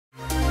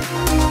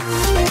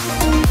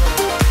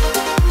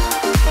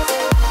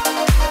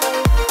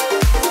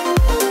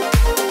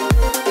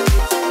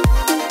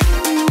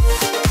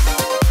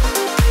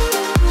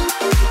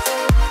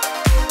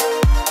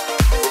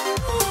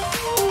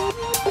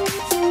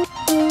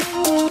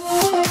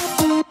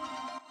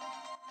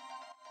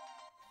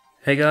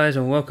Hey guys,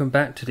 and welcome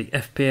back to the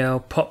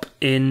FPL Pop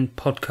In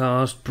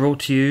Podcast, brought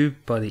to you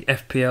by the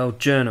FPL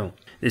Journal.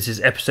 This is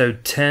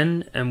episode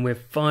 10 and we're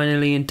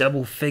finally in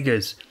double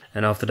figures.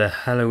 And after the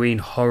Halloween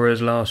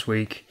horrors last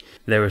week,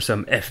 there were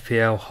some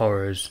FPL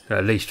horrors,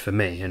 at least for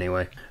me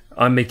anyway.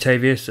 I'm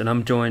Mictavius and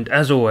I'm joined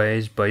as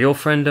always by your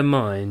friend and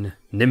mine,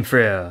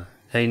 Nimfria.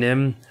 Hey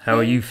Nim, how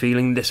are you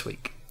feeling this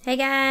week? Hey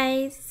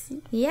guys,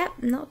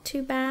 yep, not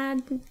too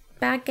bad.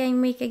 Bad game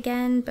week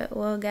again, but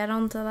we'll get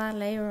on to that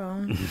later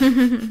on.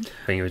 I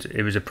think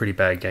it was a pretty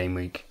bad game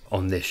week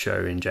on this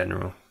show in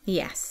general.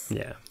 Yes.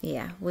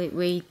 Yeah,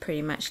 we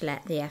pretty much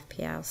let the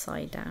FPL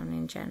side down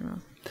in general.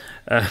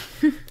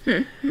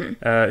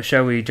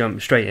 Shall we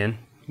jump straight in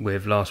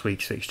with last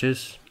week's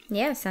fixtures?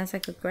 Yeah, sounds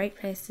like a great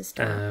place to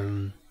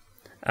start.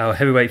 Our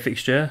heavyweight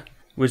fixture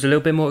was a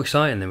little bit more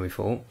exciting than we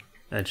thought,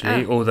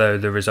 actually, although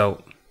the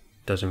result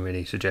doesn't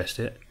really suggest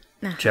it.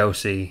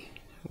 Chelsea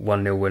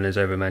 1-0 winners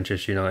over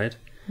Manchester United.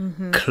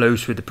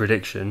 Close with the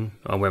prediction.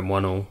 I went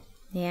 1-1.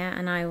 Yeah,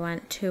 and I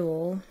went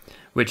 2-2.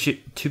 Which,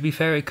 to be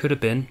fair, it could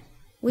have been.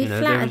 We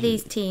flatter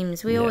these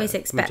teams. We always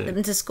expect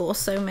them to score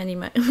so many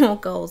more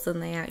goals than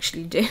they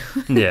actually do.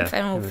 Yeah,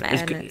 in all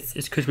fairness.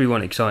 it's because we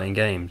want exciting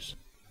games.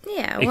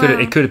 Yeah,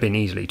 It could have been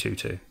easily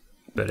 2-2,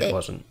 but it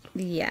wasn't.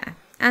 Yeah,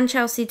 and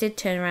Chelsea did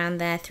turn around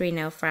their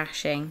 3-0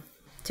 thrashing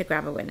to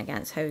grab a win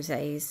against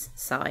Jose's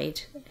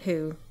side,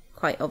 who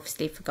quite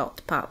obviously forgot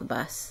to park the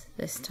bus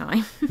this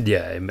time.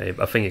 Yeah,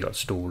 I think it got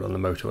stalled on the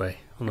motorway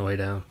on the way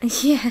down.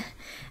 Yeah.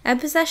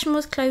 Possession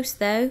was close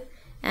though.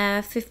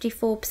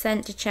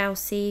 54% to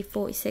Chelsea,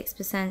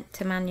 46%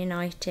 to Man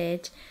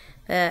United.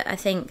 I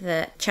think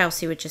that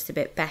Chelsea were just a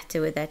bit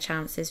better with their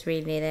chances,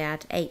 really. They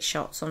had 8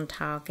 shots on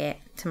target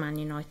to Man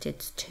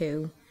United's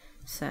 2.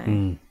 So,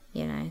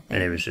 you know.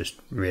 And it was just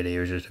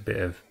a bit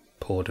of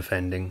poor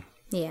defending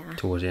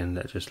towards the end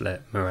that just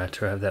let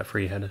Morata have that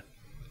free header.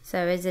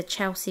 So is a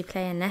Chelsea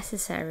player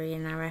necessary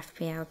in our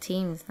FPL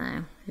teams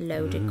now?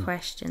 Loaded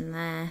question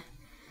there.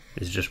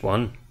 It's just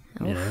one,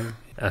 you know.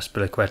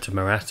 Aspilicueta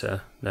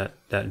Morata,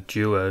 that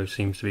duo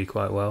seems to be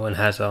quite well. And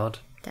Hazard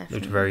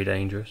looked very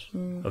dangerous.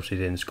 Obviously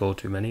didn't score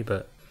too many,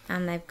 but...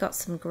 And they've got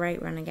some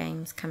great runner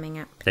games coming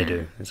up. They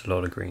do. It's a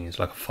lot of green. It's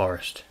like a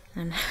forest.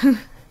 I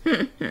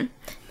know.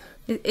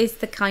 It's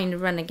the kind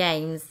of runner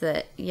games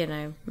that, you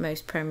know,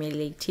 most Premier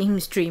League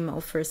teams dream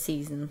of for a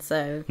season.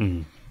 So...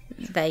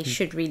 They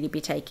should really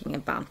be taking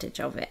advantage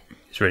of it.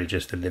 It's really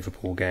just a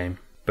Liverpool game.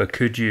 But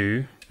could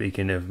you,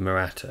 speaking of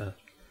Morata,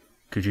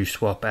 could you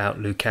swap out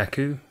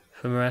Lukaku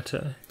for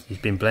Morata? He's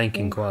been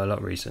blanking quite a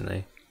lot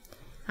recently.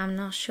 I'm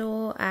not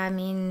sure. I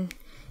mean,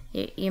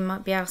 you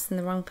might be asking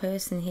the wrong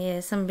person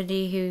here.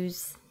 Somebody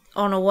who's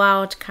on a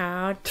wild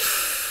card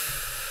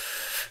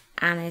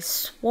and is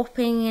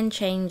swapping and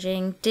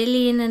changing,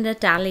 dillying and a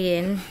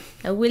dallying,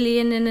 a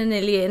willying and a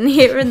nillying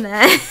here and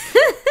there.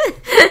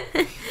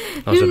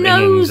 Who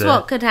knows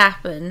what could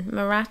happen?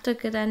 Morata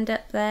could end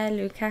up there.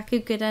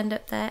 Lukaku could end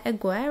up there.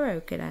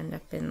 Aguero could end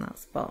up in that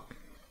spot.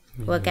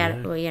 We'll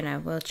chat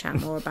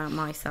more about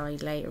my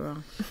side later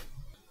on.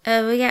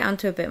 We'll get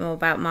onto a bit more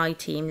about my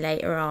team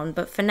later on.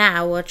 But for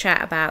now, we'll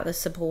chat about the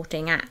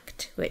supporting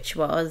act, which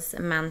was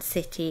Man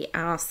City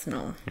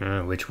Arsenal.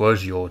 Which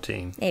was your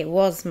team. It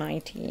was my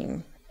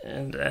team.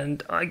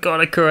 And I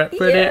got a correct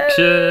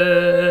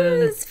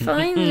prediction. Yes,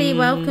 finally,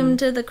 welcome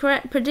to the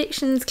correct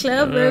predictions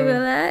club over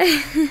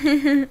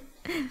there.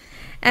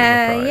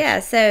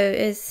 So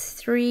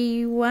it's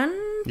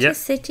 3-1 to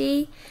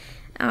City.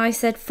 I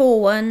said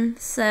 4-1,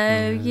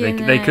 so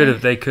they could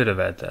have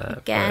had that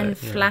again.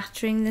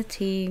 Flattering the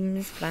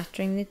teams,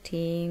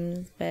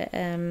 but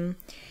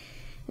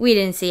we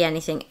didn't see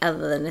anything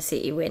other than a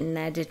City win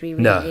there, did we?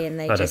 Really? No,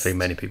 and I don't think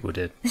many people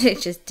did.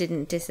 It just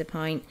didn't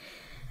disappoint.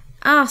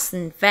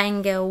 Arsene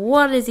Wenger,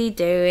 what is he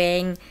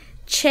doing?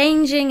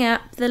 Changing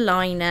up the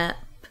lineup,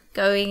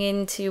 going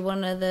into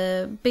one of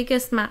the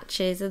biggest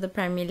matches of the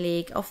Premier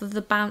League off of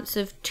the bounce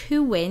of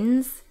 2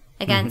 wins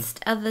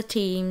against other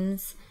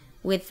teams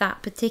with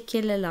that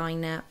particular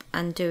lineup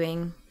and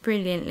doing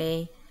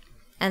brilliantly.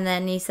 And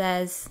then he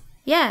says,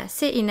 yeah,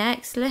 City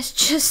next, let's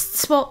just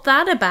swap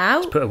that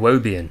about. Let's put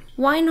Iwobi in.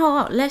 Why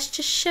not? Let's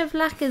just shove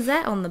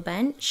Lacazette on the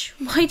bench.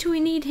 Why do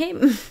we need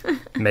him?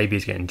 Maybe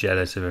he's getting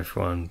jealous of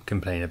everyone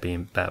complaining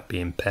about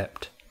being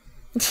pepped.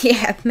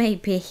 Yeah,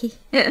 maybe. So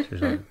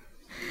he's like,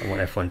 I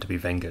want everyone to be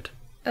Wengered.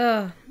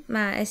 Oh,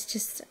 man, it's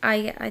just...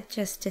 I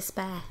just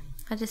despair.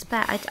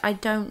 I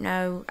don't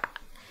know...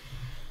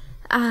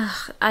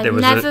 I've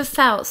never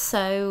felt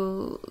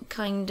so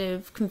kind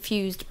of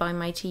confused by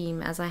my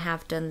team as I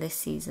have done this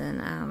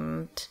season,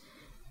 and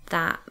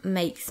that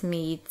makes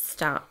me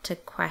start to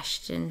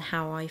question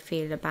how I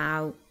feel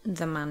about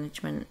the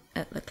management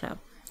at the club.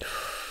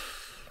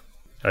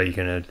 Are you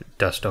going to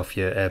dust off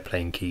your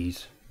airplane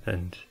keys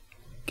and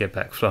get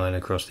back flying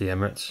across the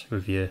Emirates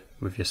with your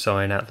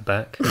sign out the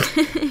back?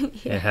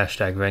 Your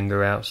hashtag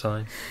Wenger out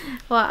sign?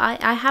 Well,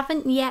 I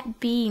haven't yet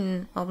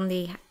been on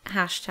the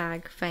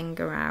hashtag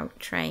Wenger out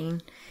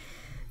train,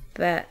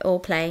 or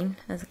plane,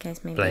 as the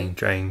case may be. Plane,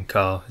 train,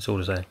 car, it's all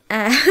the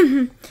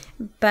same.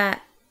 But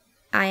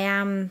I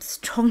am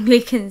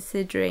strongly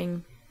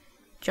considering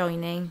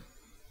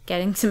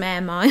getting some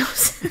air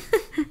miles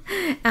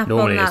up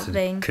Normally on it's that a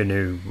thing.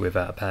 canoe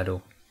without a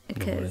paddle.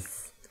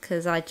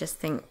 Because I just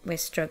think we're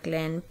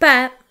struggling.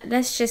 But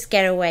let's just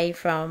get away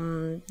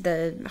from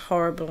the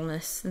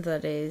horribleness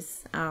that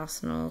is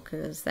Arsenal,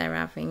 because they're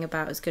having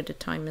about as good a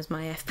time as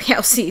my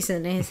FPL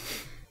season is.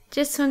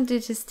 Just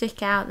wanted to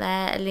stick out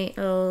there a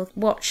little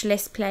watch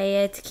list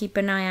player to keep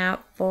an eye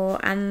out for,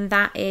 and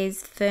that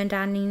is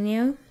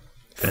Fernandinho.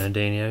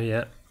 Fernandinho,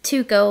 yeah.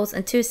 2 goals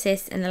and 2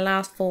 assists in the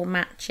last 4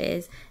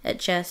 matches at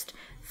just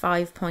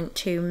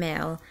 5.2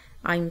 mil.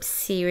 I'm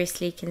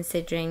seriously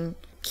considering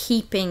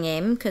keeping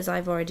him because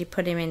I've already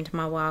put him into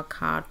my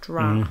wildcard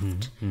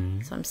draft.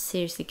 So I'm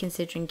seriously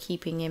considering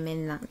keeping him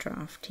in that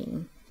draft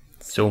team.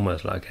 It's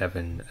almost like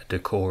having a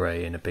Decore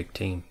in a big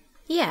team.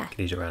 Yeah.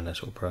 He's around that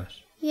sort of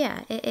price.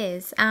 Yeah, it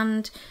is.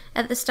 And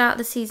at the start of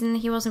the season,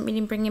 he wasn't really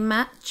bringing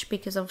much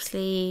because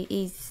obviously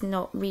he's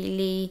not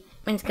really...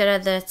 When he's got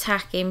other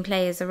attacking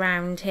players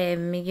around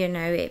him, you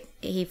know,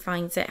 he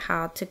finds it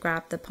hard to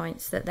grab the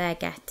points that they're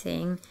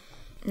getting.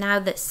 Now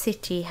that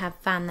City have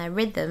found their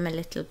rhythm a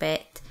little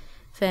bit,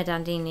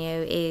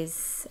 Fernandinho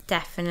is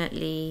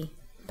definitely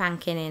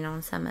banking in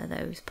on some of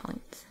those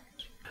points.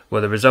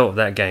 Well, the result of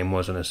that game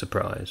wasn't a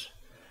surprise,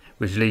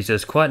 which leads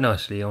us quite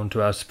nicely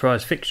onto our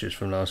surprise fixtures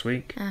from last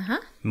week.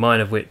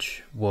 Mine of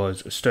which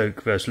was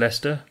Stoke versus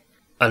Leicester.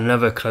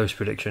 Another close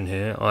prediction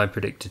here. I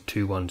predicted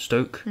 2-1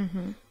 Stoke,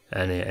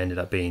 and it ended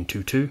up being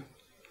 2-2.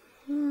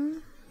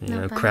 You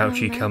know,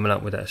 Crouchy coming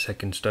up with that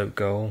second Stoke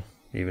goal,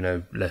 even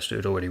though Leicester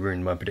had already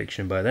ruined my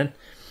prediction by then.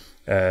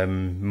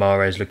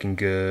 Mahrez looking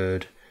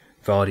good.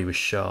 Vardy was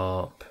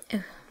sharp.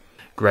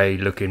 Gray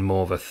looking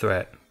more of a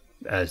threat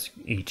as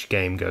each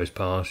game goes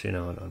past. You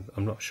know,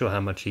 I'm not sure how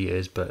much he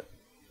is, but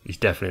he's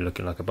definitely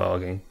looking like a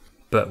bargain.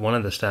 But one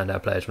of the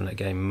standout players from that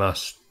game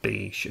must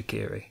be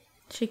Shaqiri.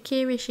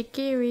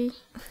 Shaqiri.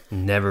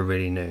 Never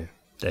really knew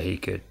that he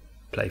could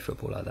play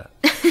football like that.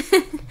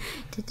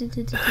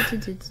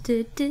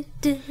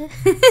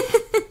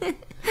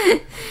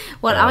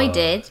 Well, I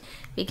did,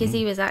 because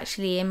he was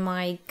actually in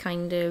my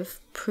kind of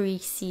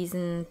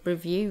pre-season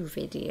review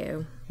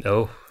video.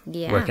 Oh,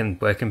 yeah.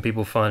 Where can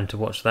people find to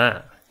watch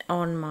that?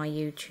 On my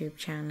YouTube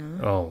channel.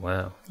 Oh,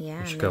 wow.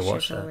 Yeah, I should go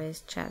watch that.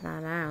 Always check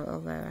that out,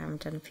 although I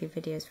haven't done a few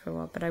videos for a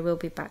while, but I will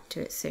be back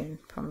to it soon,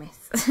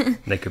 promise.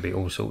 There could be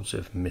all sorts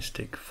of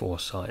mystic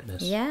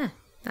foresightness. Yeah,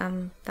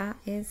 that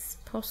is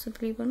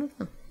possibly one of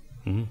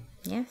them.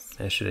 Yes.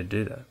 How should they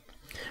do that?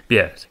 But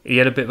yeah, he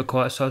had a bit of a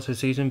quiet start to the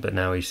season, but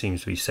now he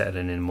seems to be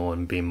settling in more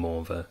and being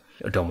more of a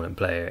dominant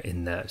player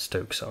in that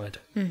Stoke side.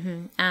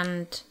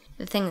 And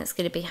the thing that's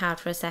going to be hard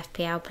for us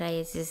FPL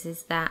players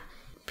is that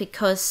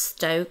because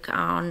Stoke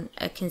aren't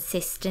a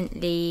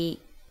consistently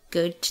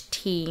good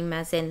team,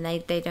 as in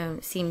they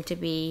don't seem to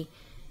be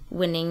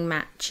winning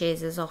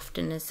matches as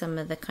often as some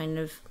of the kind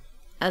of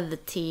other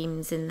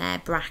teams in their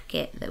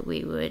bracket that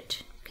we would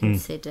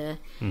consider,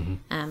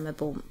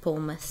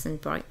 Bournemouth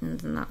and Brighton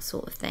and that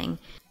sort of thing.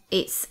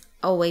 It's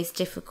always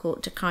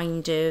difficult to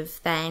kind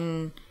of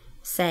then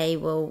say,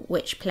 well,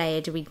 which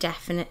player do we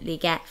definitely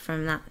get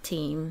from that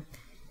team?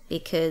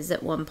 Because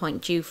at one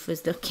point Duff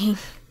was looking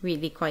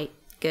really quite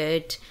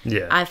good.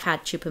 Yeah. I've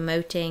had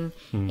Choupo-Moting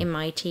in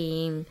my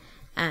team,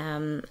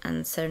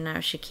 and so now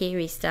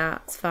Shaqiri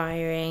starts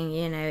firing.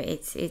 You know,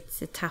 it's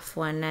a tough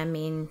one. I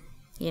mean,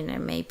 you know,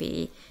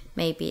 maybe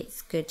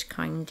it's good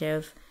kind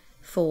of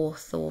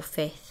 4th or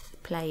 5th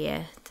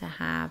player to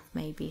have,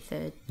 maybe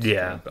 3rd.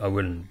 Yeah, I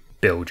wouldn't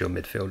build your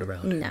midfield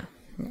around it.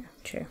 No,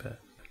 true.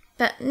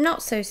 But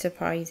not so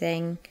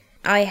surprising.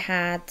 I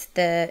had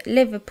the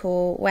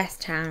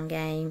Liverpool-West Ham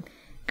game,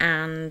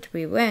 and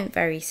we weren't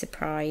very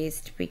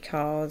surprised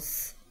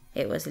because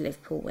it was a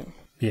Liverpool win.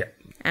 Yeah.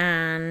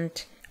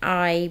 And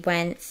I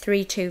went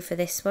 3-2 for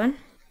this one,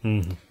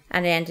 and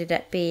it ended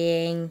up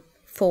being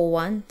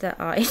 4-1 that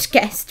I'd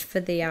guessed for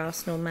the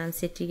Arsenal-Man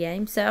City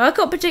game. So I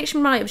got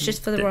prediction right, it was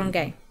just for the wrong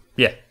game.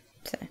 Yeah.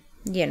 So,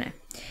 you know.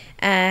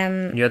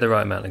 You had the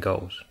right amount of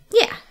goals.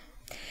 Yeah.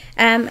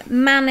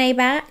 Mane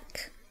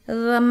back.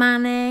 The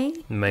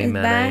Mane is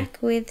back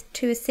with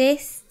 2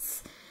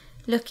 assists.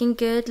 Looking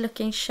good,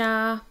 looking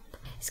sharp.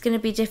 It's going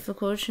to be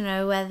difficult to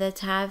know whether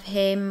to have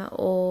him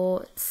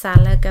or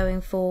Salah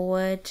going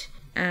forward.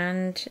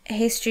 And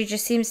history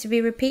just seems to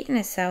be repeating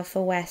itself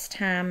for West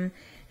Ham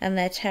and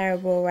their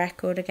terrible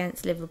record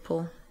against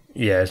Liverpool.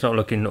 Yeah, it's not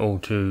looking all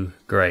too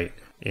great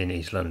in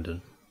East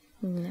London.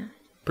 No.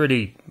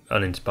 Pretty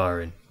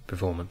uninspiring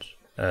performance.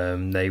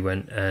 They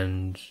went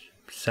and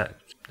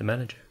sacked the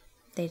manager.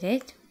 They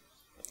did.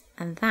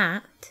 And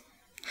that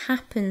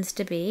happens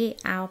to be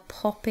our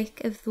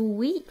Popic of the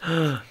Week.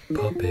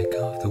 Popic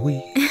of the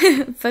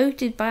Week.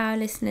 Voted by our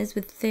listeners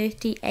with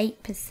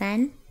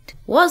 38%.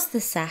 Was the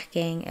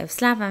sacking of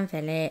Slaven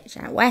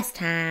Bilic at West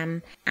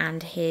Ham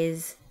and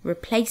his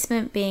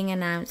replacement being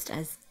announced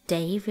as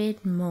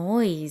David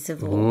Moyes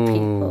of all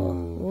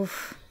people.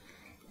 Oof.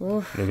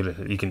 Oof. Look at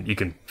it. You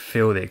can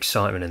feel the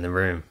excitement in the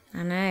room.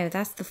 I know,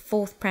 that's the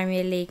 4th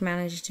Premier League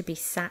manager to be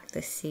sacked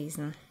this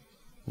season.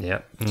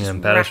 Yeah,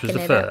 and Palace was the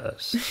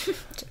first.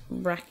 Just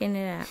racking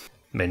it up.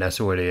 I mean,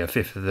 that's already a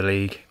fifth of the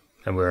league,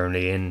 and we're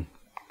only in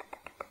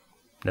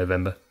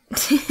November.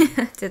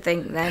 To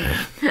think then.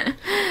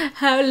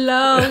 How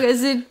long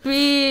has it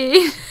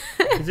been?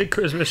 Is it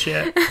Christmas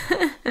yet?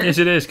 Yes,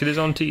 it is, because it's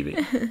on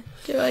TV.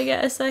 Do I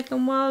get a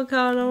second wild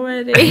card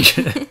already? You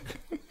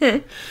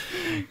can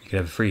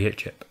have a free hit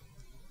chip.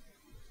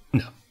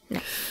 No.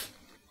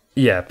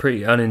 Yeah,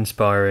 pretty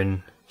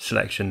uninspiring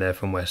selection there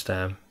from West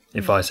Ham,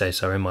 if I say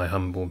so, in my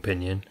humble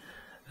opinion.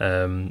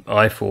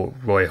 I thought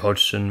Roy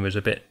Hodgson was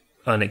a bit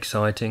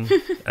unexciting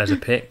as a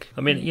pick.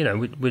 I mean, you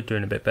know, we're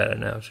doing a bit better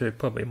now, so it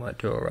probably might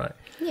do all right.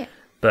 Yeah.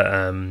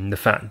 But the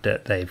fact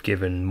that they've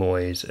given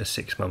Moyes a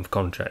 6-month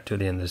contract till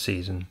the end of the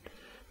season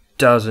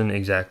doesn't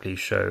exactly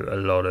show a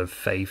lot of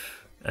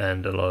faith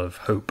and a lot of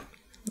hope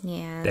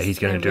that he's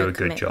going to do a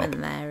good job.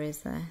 There is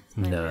there?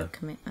 No real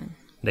commitment.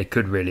 They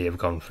could really have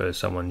gone for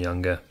someone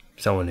younger,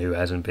 someone who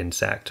hasn't been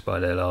sacked by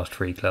their last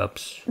 3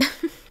 clubs,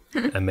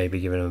 and maybe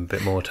given him a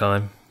bit more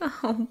time.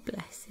 Oh,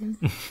 bless him.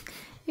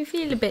 You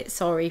feel a bit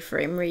sorry for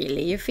him,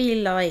 really. You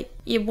feel like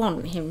you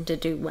want him to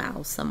do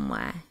well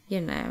somewhere,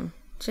 you know,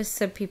 just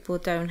so people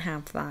don't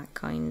have that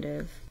kind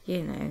of,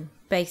 you know,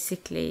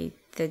 basically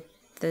the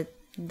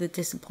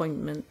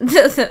disappointment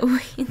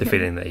the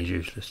feeling that he's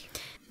useless.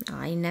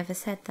 I never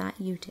said that,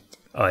 you did.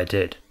 I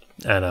did,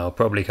 and I'll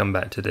probably come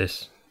back to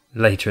this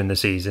later in the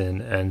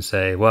season and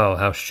say, well,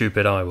 how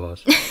stupid I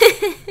was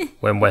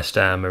when West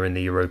Ham are in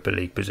the Europa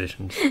League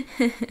positions.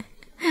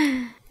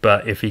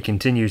 But if he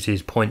continues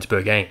his points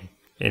per game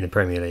in the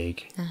Premier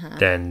League,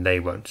 then they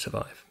won't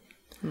survive.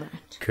 Right.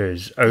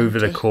 Because over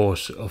the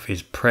course of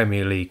his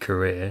Premier League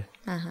career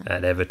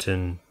at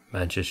Everton,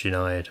 Manchester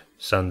United,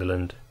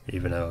 Sunderland,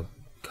 even though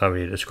I can't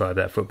really describe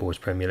that football as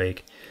Premier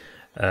League,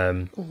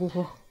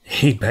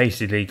 he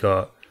basically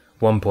got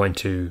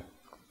 1.2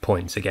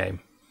 points a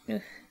game.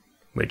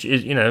 Which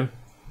is, you know,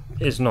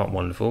 is not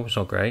wonderful. It's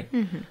not great.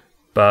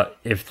 But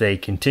if he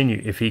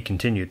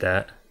continued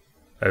that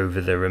over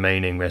the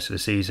remaining rest of the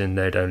season,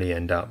 they'd only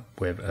end up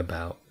with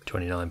about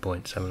 29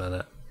 points, something like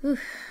that.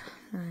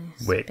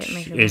 Nice.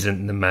 Which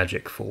isn't the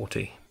magic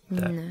 40.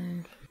 No.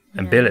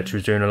 And Bilic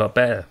was doing a lot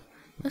better.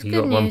 That's he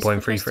good got news for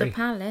 1.33. Crystal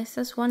Palace.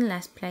 That's one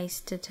less place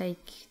to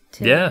take.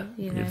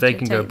 If they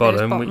can go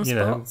bottom,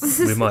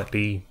 we might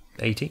be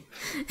 80.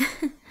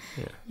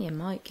 You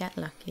might get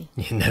lucky.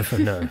 You never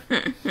know.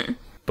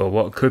 But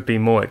what could be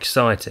more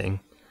exciting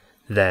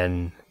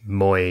than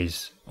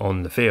Moyes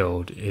on the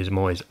field is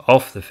Moyes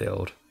off the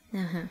field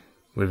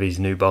with his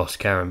new boss,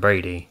 Karen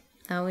Brady.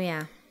 Oh,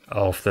 yeah.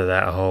 After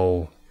that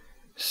whole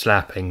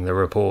slapping the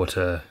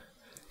reporter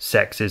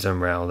sexism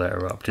row that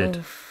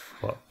erupted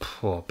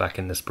back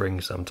in the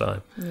spring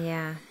sometime.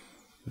 Yeah.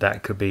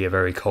 That could be a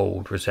very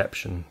cold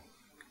reception.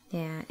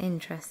 Yeah,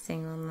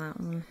 interesting on that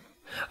one.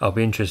 I'll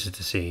be interested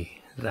to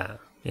see that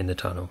in the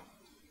tunnel.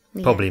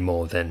 Yeah. Probably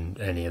more than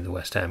any of the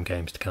West Ham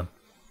games to come.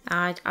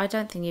 I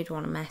don't think you'd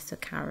want to mess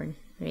with Karen,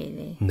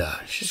 really. No,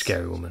 she's a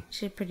scary woman.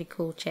 She's a pretty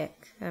cool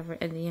chick.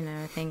 You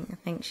know, I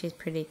think she's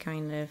pretty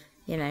kind of,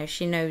 you know,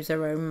 she knows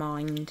her own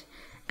mind.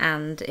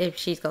 And if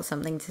she's got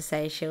something to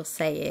say, she'll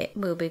say it.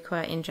 Will be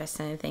quite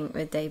interesting, I think,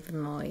 with David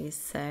Moyes.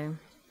 So,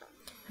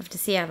 have to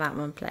see how that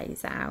one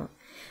plays out.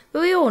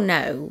 But we all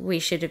know we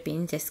should have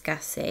been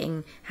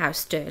discussing how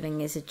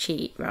Sterling is a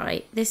cheat,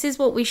 right? This is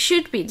what we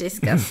should be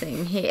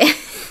discussing here.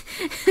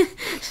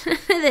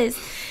 This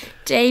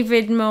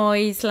David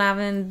Moyes,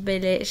 Slaven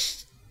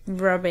Bilic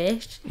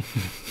rubbish.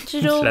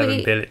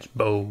 Slaven Bilic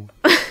bowl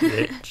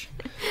bitch.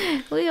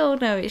 We all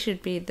know it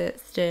should be that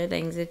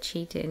Sterling's a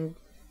cheating,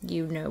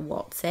 you know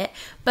what's it.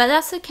 But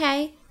that's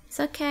okay. It's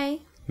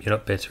okay. You're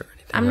not bitter or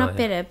anything. I'm not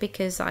bitter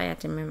because I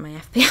had him in my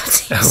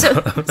FPL team.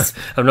 So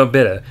I'm not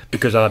bitter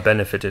because I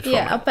benefited from it.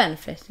 Yeah, I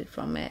benefited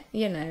from it.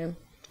 You know,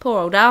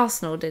 poor old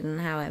Arsenal didn't,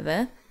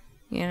 however.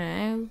 You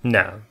know.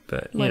 No,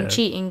 but one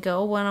cheating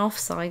goal, one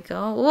offside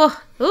goal.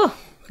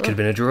 Could have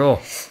been a draw.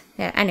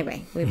 Yeah.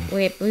 Anyway,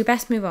 we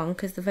best move on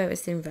because the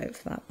voters didn't vote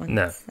for that one.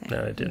 No, so,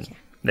 no, it didn't. Yeah.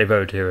 They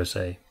voted here and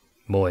say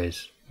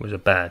Moyes was a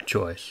bad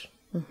choice.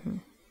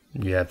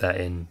 You have that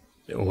in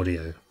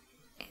audio.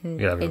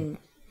 In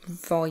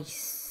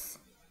voice.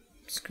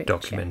 Scripture.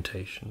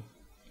 Documentation.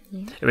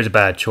 Yeah. It was a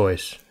bad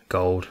choice.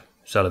 Gold,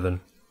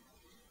 Sullivan,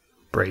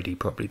 Brady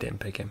probably didn't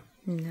pick him.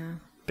 No,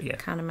 but yeah,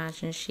 can't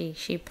imagine she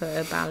put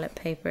her ballot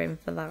paper in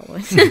for that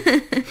one.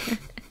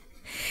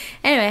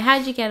 Anyway,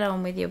 how'd you get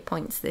on with your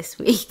points this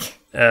week?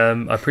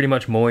 I pretty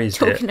much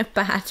Moyesed it. Talking of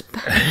bad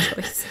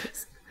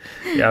choices.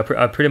 Yeah,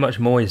 I pretty much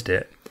Moyesed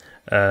it.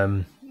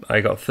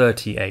 I got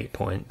 38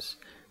 points,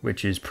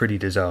 which is pretty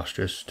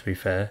disastrous, to be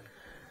fair.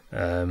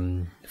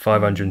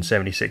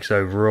 576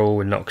 overall.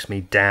 It knocks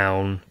me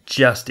down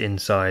just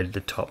inside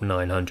the top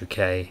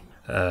 900k.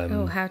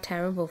 How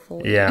terrible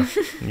for you.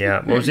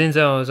 Yeah. Well, since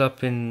I was up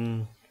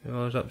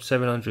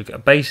 700. I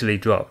basically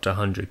dropped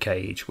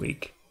 100k each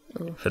week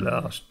for the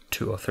last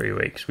 2 or 3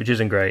 weeks, which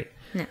isn't great.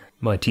 No.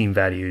 My team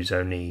value is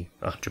only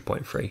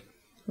 100.3.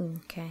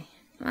 Okay.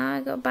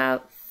 I got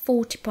about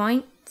 40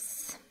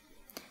 points.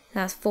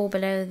 That's 4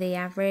 below the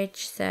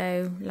average.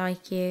 So,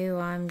 like you,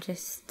 I'm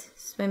just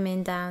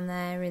swimming down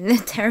there in the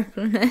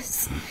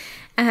terribleness.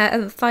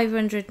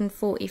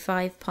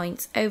 545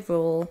 points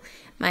overall.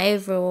 My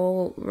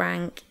overall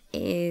rank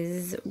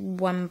is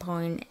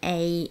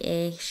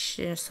 1.8-ish,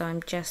 so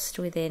I'm just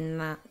within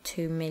that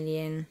 2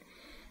 million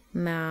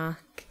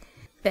mark.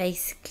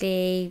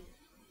 Basically,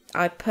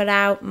 I put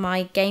out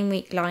my game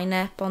week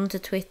lineup onto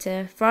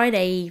Twitter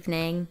Friday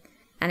evening,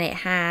 and it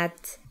had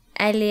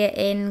Elliot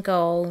in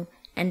goal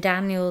and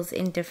Daniels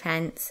in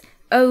defence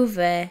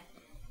over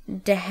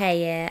De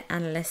Gea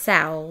and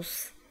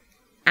Lascelles,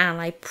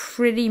 and I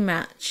pretty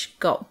much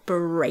got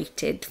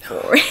berated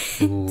for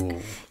it.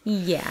 Ooh.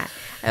 Yeah,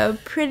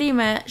 pretty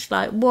much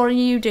like, what are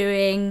you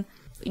doing?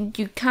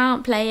 You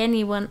can't play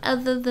anyone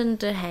other than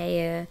De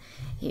Gea.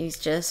 He's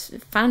just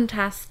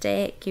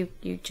fantastic. You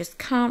just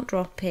can't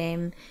drop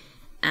him.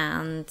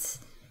 And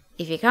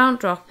if you can't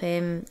drop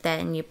him,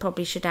 then you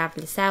probably should have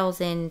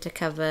Lascelles in to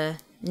cover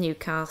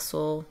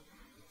Newcastle,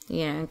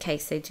 in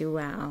case they do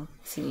well,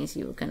 seeing as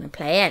you were going to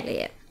play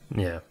Elliot.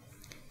 Yeah.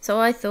 So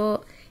I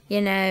thought,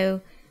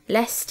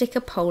 let's stick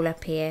a poll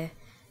up here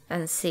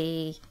and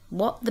see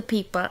what the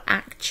people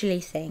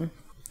actually think.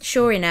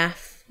 Sure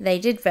enough, they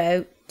did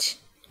vote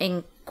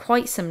in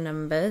quite some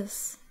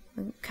numbers,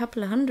 a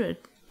couple of hundred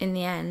in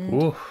the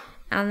end. Ooh,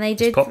 and they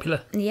did. It's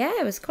popular. Yeah,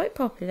 it was quite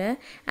popular.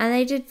 And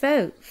they did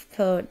vote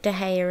for De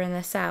Gea and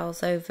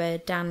Lascelles over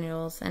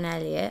Daniels and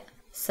Elliot.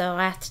 So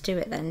I had to do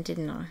it then,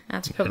 didn't I? I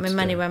had to put my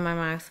money where my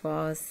mouth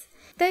was.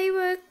 They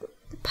were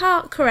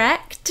part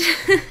correct.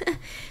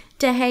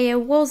 De Gea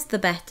was the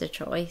better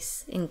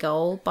choice in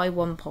goal by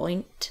 1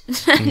 point.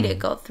 Elliot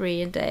got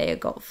 3 and De Gea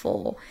got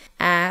 4.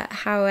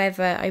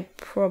 However, I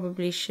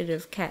probably should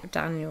have kept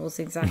Daniels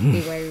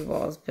exactly where he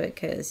was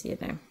because, he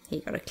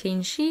got a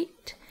clean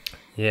sheet.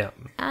 Yeah.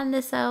 And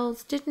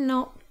Lascelles did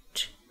not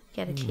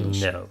get a clean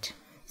sheet. No.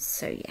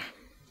 So, yeah.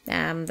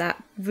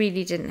 That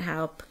really didn't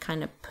help,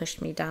 kind of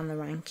pushed me down the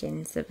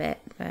rankings a bit.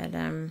 But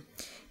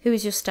who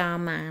was your star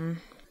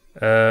man?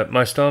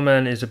 My star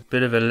man is a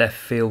bit of a left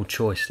field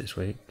choice this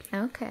week.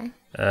 Okay.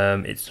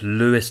 It's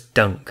Lewis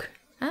Dunk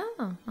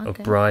Oh, okay. of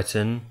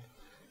Brighton,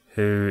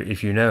 who,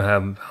 if you know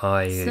how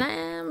high...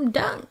 Slam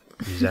dunk.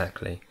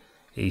 Exactly.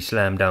 He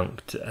slam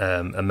dunked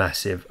a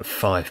massive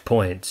 5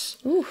 points.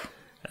 Oof.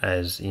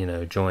 As,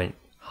 joint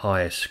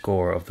highest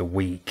scorer of the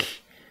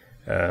week,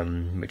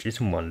 which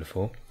isn't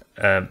wonderful.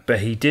 But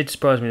he did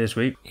surprise me this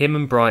week. Him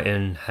and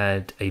Brighton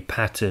had a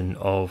pattern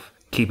of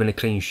keeping a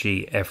clean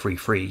sheet every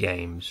 3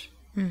 games.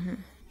 Mm-hmm.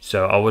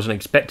 So I wasn't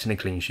expecting a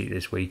clean sheet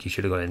this week. He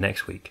should have got it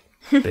next week.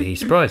 But he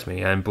surprised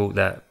me and brought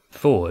that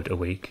forward a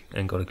week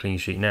and got a clean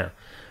sheet now.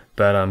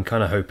 But I'm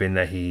kind of hoping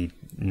that he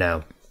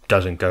now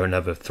doesn't go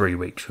another 3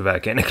 weeks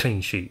without getting a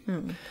clean sheet.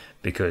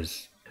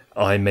 Because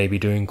I may be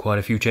doing quite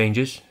a few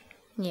changes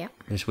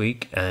this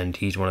week. And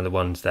he's one of the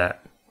ones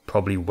that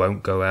probably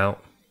won't go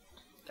out.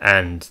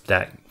 And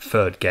that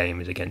third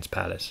game is against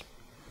Palace.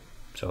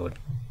 So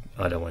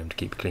I don't want him to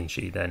keep a clean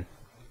sheet then,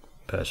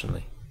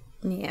 personally.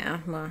 Yeah,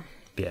 well.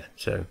 Yeah,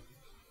 so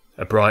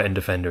a Brighton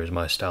defender is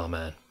my star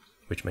man,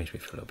 which makes me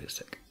feel a little bit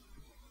sick.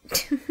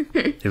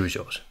 Who was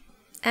yours?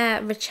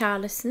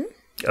 Richarlison.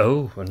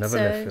 Oh, another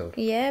left field.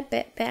 Yeah,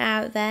 bit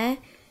out there.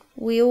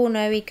 We all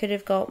know he could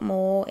have got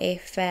more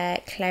if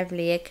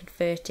Cleverly had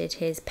converted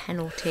his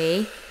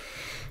penalty.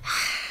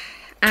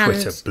 And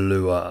Twitter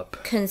blew up.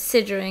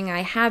 Considering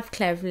I have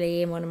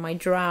Cleverly in one of my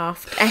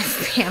draft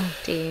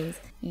FPL teams,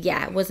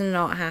 was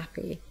not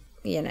happy.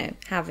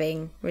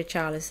 Having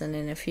Richarlison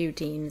in a few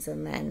teams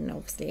and then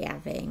obviously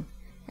having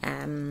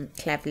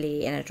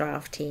Cleverly in a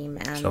draft team.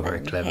 And it's not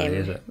very clever,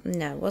 is it?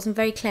 No, it wasn't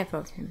very clever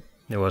of him.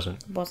 It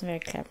wasn't. It wasn't very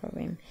clever of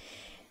him.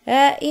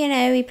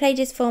 He played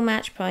his full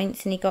match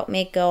points and he got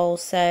me a goal.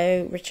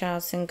 So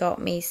Richarlison got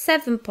me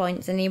 7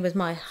 points and he was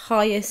my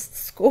highest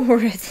scorer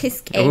this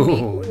game.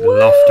 Ooh, the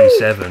lofty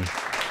 7.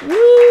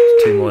 Woo!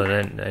 2 more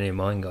than any of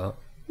mine got.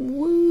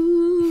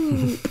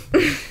 Woo!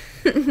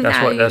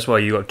 That's why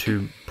you got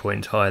 2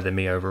 points higher than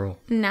me overall.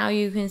 Now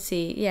you can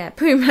see,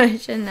 pretty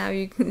much, and now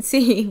you can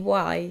see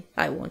why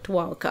I want a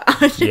wild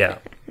card. Yeah.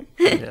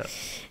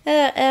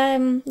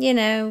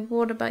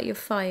 What about your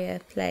fire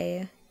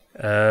player?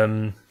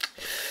 I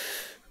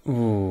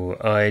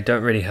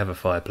don't really have a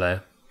fire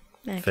player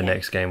for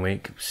next game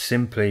week,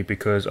 simply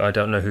because I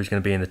don't know who's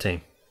going to be in the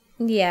team.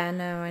 Yeah,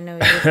 no, I know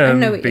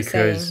what you're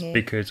saying here.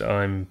 Because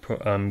I'm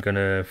going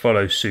to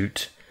follow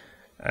suit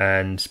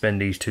and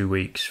spend these 2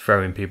 weeks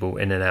throwing people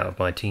in and out of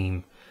my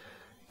team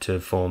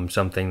to form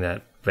something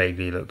that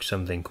vaguely looks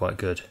something quite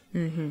good.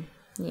 Mm-hmm.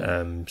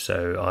 Yeah.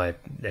 So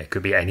there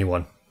could be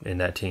anyone in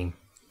that team.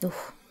 Ooh,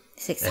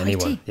 it's exciting.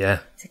 Anyone, yeah.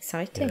 It's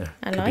exciting. Yeah.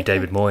 I could like be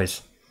David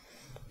Moyes.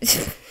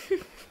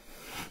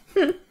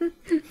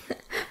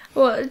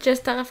 Well,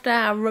 just after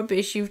how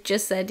rubbish you've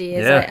just said he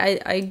is,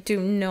 I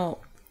do not.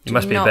 He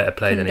must be a better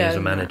player than he is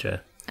a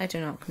manager. That. I do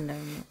not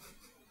condone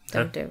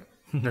that. Don't do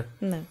it.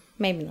 No,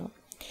 maybe not.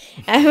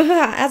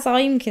 As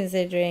I'm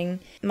considering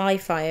my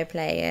fire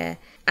player,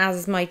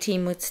 as my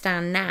team would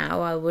stand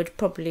now, I would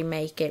probably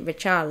make it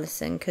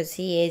Richarlison because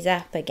he is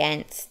up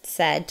against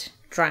said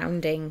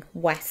drowning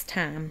West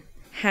Ham.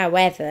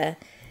 However,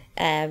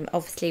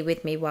 obviously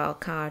with me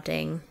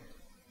wildcarding,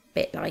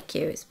 bit like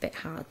you, it's a bit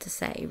hard to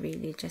say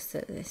really just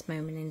at this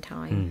moment in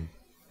time.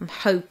 I'm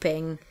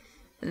hoping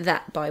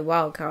that by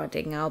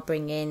wildcarding I'll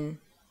bring in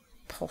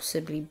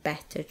possibly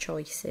better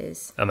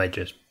choices. I may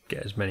just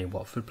get as many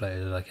Watford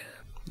players as I can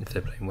if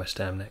they're playing West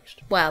Ham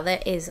next. Well,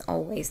 there is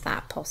always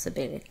that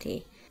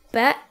possibility.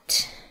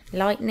 But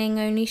lightning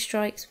only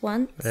strikes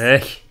once.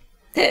 Hey!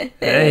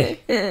 Hey!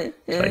 It's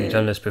like you've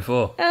done this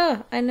before.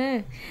 Oh, I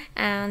know.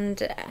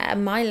 And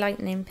my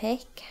lightning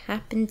pick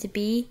happened to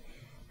be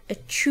a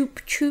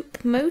Choop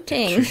Choop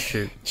Moting.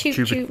 Choop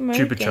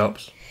Chupa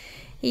Chops.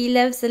 He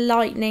loves a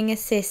lightning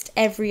assist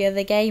every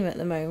other game at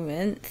the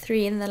moment.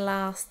 3 in the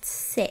last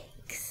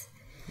 6.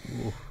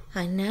 Ooh.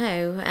 I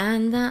know,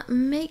 and that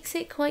makes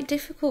it quite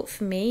difficult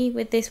for me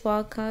with this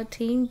wildcard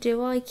team.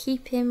 Do I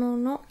keep him or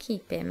not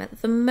keep him?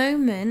 At the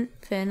moment,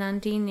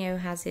 Fernandinho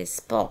has his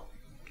spot.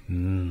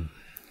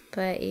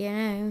 But, you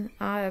know,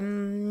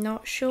 I'm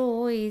not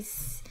sure.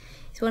 He's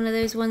one of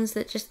those ones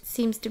that just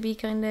seems to be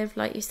kind of,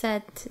 like you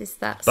said, is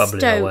that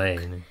bubbling Stoke. Away,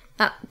 you know?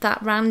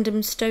 That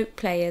random Stoke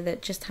player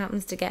that just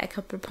happens to get a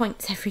couple of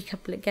points every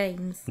couple of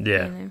games.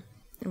 Yeah. You know?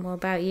 And what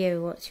about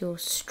you? What's your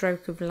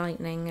stroke of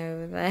lightning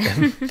over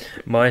there?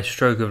 My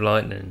stroke of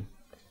lightning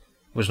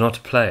was not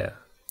a player.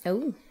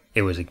 Oh.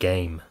 It was a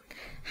game.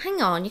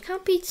 Hang on, you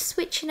can't be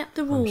switching up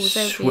the rules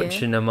over here.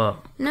 Switching them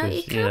up. No,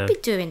 you can't be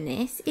doing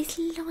this. It's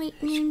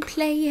lightning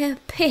player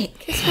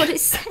pick. That's what it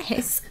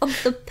says on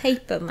the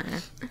paper,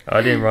 man.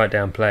 I didn't write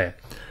down player.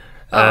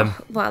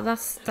 Well,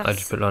 that's I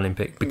just put lightning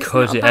pick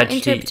because it's not it about actually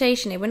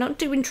interpretation here. We're not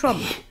doing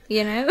Trump,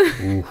 you know.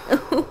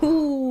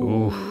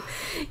 Ooh.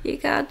 You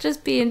can't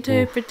just be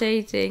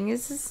interpreting.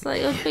 It's just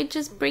like, okay,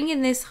 just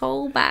bringing this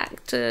whole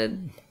back to.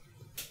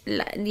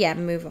 Yeah,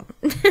 move on.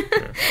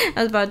 I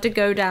was about to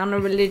go down a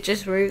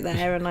religious route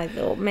there, and I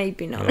thought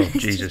maybe not. Oh,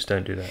 Jesus,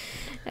 don't do that.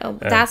 Oh,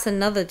 that's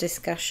another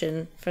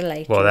discussion for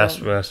later. Well,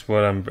 that's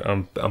what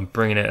I'm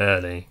bringing it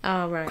early.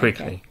 Oh, right.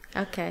 Quickly.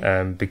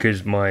 Okay.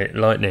 Because my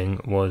lightning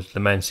was the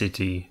Man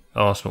City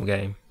Arsenal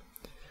game,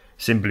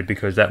 simply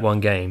because that one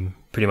game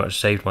pretty much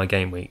saved my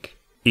game week,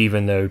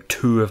 even though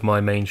 2 of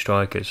my main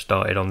strikers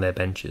started on their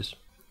benches.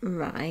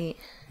 Right.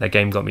 That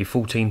game got me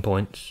 14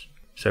 points,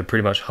 so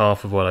pretty much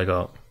half of what I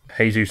got.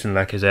 Jesus and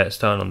Lacazette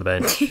starting on the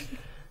bench.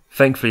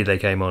 Thankfully, they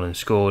came on and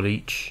scored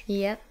each.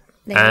 Yep.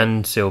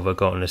 And Silva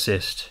got an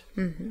assist.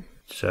 Mm-hmm.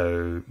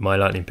 So my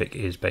lightning pick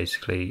is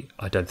basically,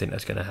 I don't think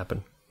that's going to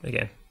happen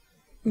again.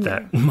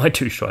 That my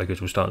 2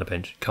 strikers will start on the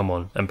bench, come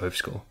on, and both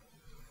score.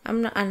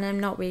 I'm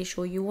not really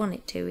sure you want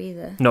it to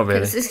either. Not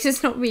really. It's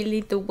just not really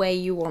the way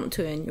you want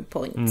to earn your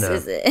points, No.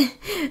 is it?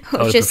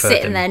 Or just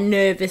sitting there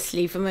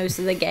nervously for most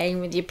of the game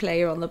with your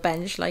player on the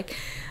bench, like,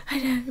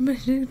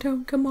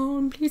 don't come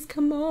on, please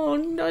come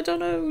on. I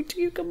don't know,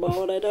 do you come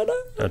on? I don't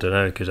know. I don't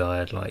know, because I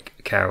had like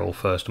Carroll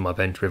first on my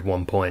bench with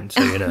 1 point,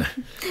 so you know.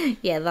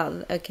 Yeah,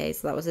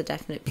 so that was a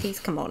definite. Please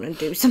come on and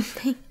do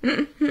something.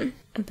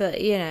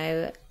 But you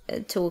know,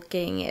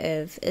 talking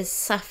of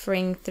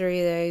suffering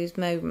through those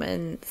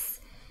moments.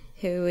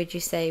 Who would you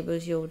say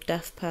was your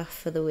Duff Puff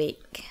for the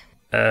week?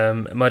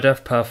 My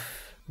Duff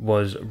Puff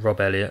was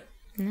Rob Elliott.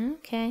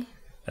 Okay.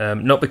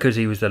 Not because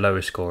he was the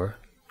lowest scorer,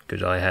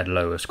 because I had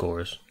lower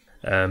scorers,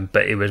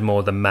 but it was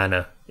more the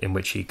manner in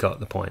which he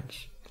got the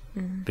points.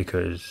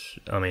 Because,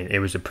 I mean, it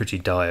was a pretty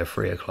dire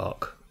 3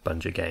 o'clock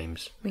bunch of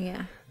games.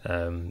 Yeah.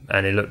 And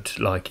it looked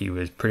like he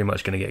was pretty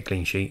much going to get a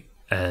clean sheet.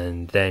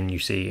 And then you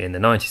see in the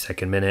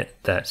 92nd minute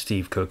that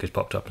Steve Cook has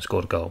popped up and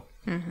scored a goal.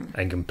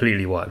 And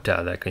completely wiped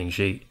out that clean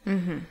sheet.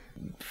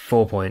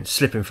 4 points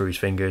slipping through his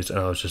fingers, and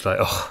I was just like,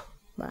 oh,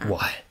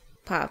 why?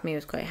 Part of me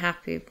was quite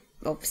happy,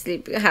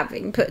 obviously,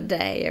 having put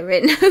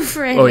Daya in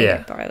over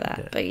Elliot by that.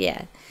 Yeah. But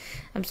yeah,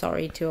 I'm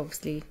sorry to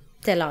obviously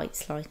delight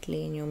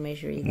slightly in your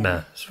misery there.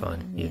 Nah, it's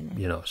fine.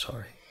 You're not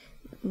sorry.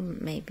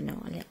 Maybe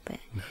not a little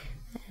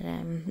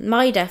bit.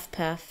 My Duff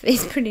Puff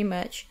is pretty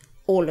much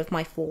all of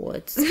my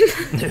forwards.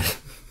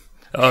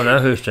 Oh no,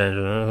 who's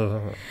changing?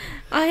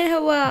 I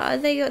know. Well,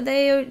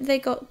 they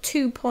got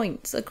 2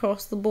 points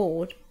across the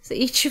board, so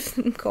each of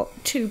them got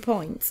 2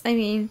 points. I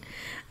mean,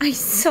 I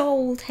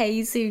sold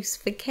Jesus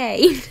for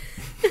Kane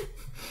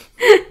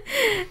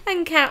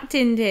and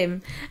captained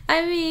him.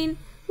 I mean,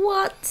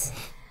 what?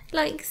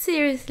 Like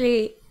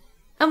seriously?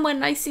 And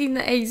when I seen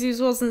that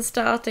Jesus wasn't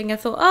starting, I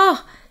thought,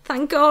 oh,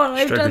 thank God,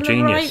 I've done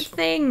the right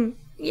thing.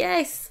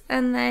 Yes,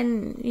 and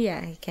then he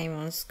came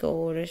on and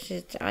scored. It's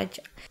just, I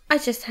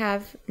just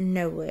have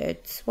no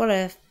words. What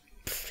a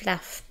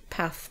fluff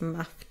puff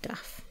muff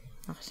duff.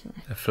 I don't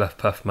know. A fluff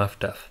puff muff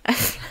duff. A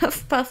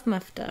fluff puff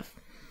muff duff.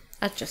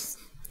 I just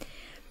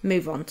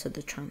move on to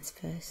the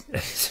transfers.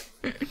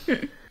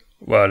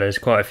 Well, there's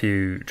quite a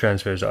few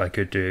transfers that I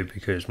could do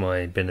because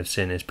my bin of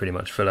sin is pretty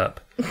much full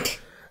up.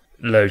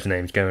 Loads of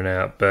names going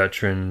out: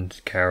 Bertrand,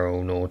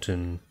 Carroll,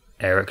 Norton,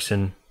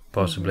 Ericsson.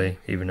 possibly,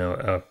 even though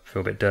I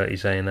feel a bit dirty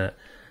saying that.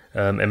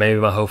 And maybe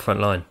my whole front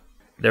line.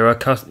 There are a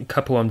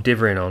couple I'm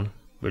differing on,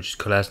 which is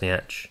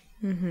Kolasinac,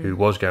 who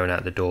was going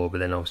out the door, but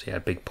then obviously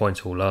had big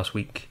points all last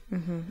week.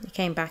 He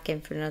came back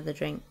in for another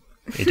drink.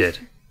 He did.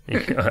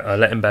 I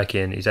let him back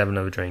in, he's having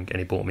another drink, and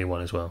he bought me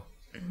one as well.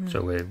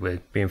 So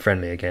we're being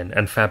friendly again.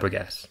 And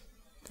Fabregas,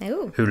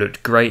 who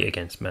looked great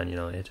against Man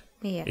United.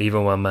 Yeah.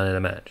 Even won man of the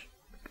match.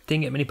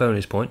 Didn't get many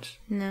bonus points,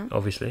 No.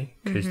 obviously,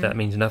 because that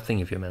means nothing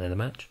if you're man of the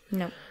match.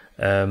 No.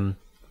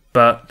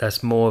 But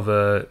that's more of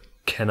a,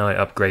 can I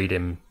upgrade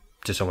him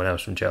to someone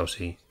else from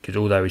Chelsea? Because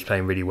although he's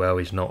playing really well,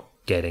 he's not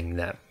getting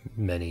that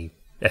many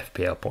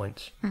FPL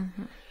points.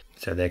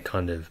 So they're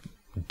kind of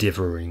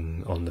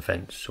differing on the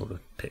fence sort of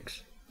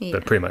picks. Yeah.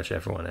 But pretty much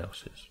everyone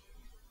else is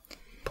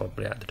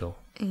probably out the door.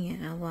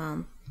 Yeah,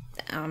 well,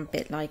 I'm a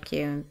bit like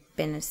you.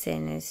 Bin of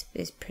Sin is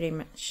pretty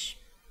much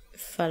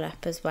full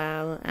up as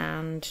well.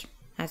 And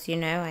as you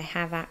know, I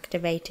have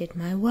activated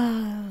my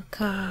wild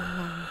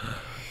card.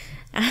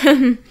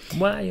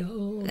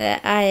 Wild.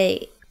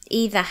 I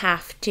either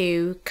have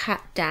to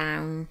cut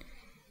down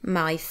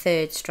my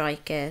third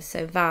striker,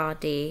 so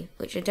Vardy,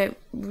 which I don't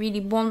really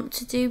want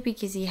to do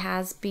because he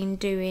has been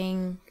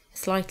doing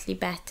slightly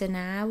better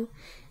now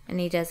and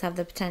he does have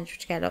the potential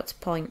to get lots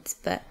of points,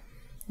 but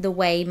the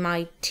way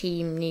my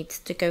team needs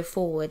to go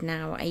forward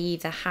now, I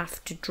either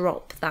have to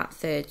drop that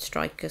third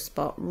striker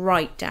spot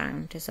right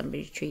down to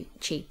somebody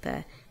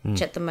cheaper,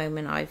 which at the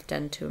moment I've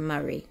done to a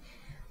Murray.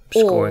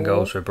 Scoring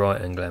goals for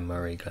Brighton, Glenn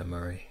Murray.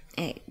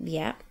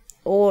 Yeah.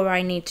 Or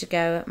I need to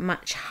go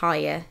much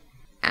higher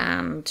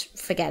and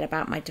forget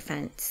about my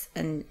defence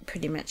and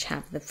pretty much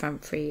have the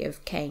front three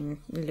of Kane,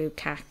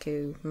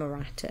 Lukaku,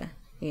 Morata,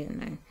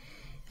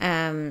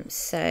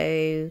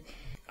 so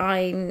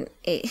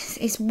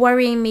it's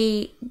worrying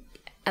me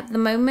at the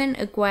moment.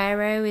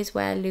 Aguero is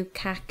where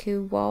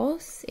Lukaku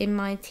was in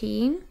my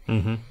team.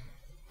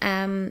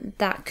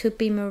 That could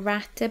be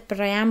Morata,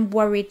 but I am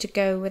worried to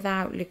go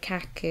without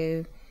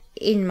Lukaku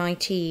in my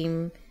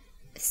team,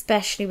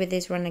 especially with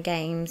his run of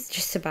games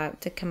just about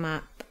to come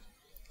up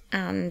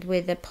and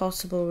with a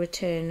possible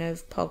return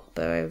of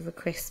Pogba over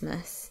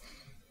Christmas.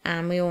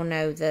 And we all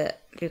know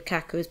that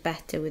Lukaku is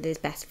better with his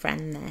best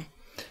friend there.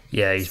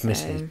 Yeah, he's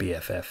missing his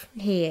BFF.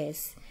 He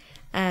is.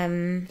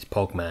 It's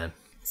Pogman.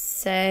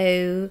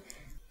 So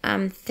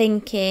I'm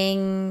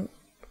thinking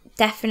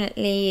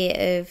definitely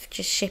of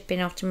just shipping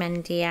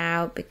Otamendi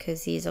out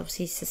because he's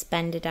obviously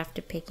suspended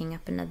after picking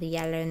up another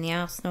yellow in the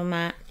Arsenal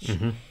match.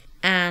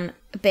 And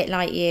a bit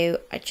like you,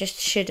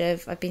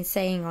 I've been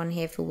saying on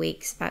here for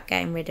weeks about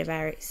getting rid of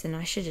Eriksen.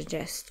 I should have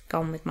just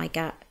gone with my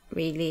gut,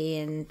 really,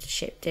 and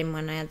shipped him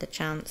when I had the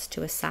chance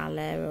to a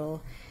Salah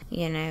or,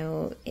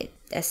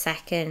 a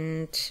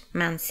second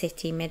Man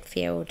City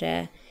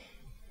midfielder.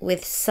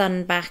 With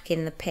Son back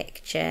in the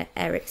picture,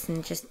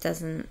 Eriksen just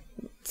doesn't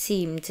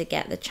seem to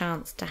get the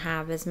chance to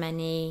have as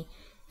many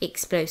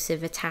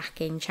explosive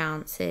attacking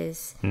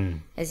chances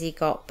as he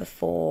got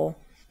before.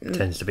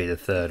 Tends to be the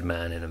third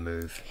man in a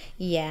move.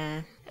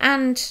 Yeah.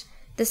 And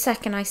the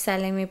second I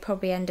sell him, he'll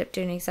probably end up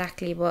doing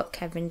exactly what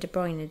Kevin De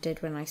Bruyne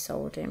did when I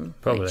sold him.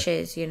 Probably. Which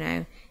is,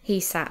 he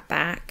sat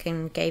back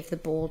and gave the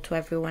ball to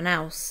everyone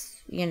else.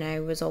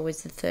 Was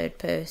always the third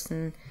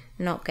person,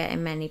 not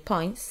getting many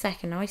points.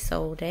 Second I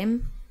sold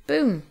him,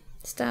 boom,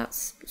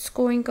 starts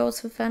scoring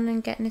goals for fun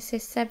and getting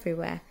assists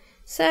everywhere.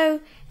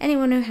 So,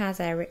 anyone who has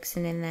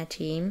Eriksen in their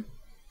team,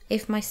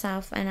 if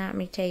myself and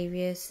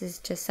Armitavius is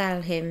to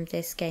sell him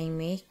this game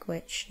week,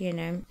 which,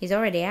 he's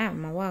already out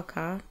on my wild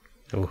card.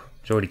 Oh,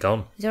 he's already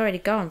gone. He's already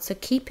gone, so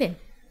keep him.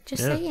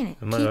 Just saying it.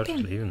 I might Keep just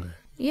him. leave him there.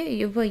 Yeah,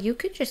 you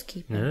could just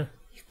keep him. Yeah.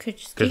 You could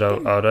just keep Because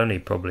him. I'd only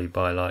probably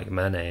buy like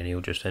Mane and he'll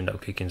just end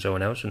up kicking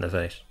someone else in the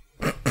face.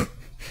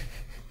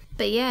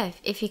 But yeah,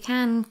 if you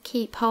can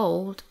keep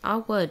hold, I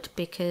would,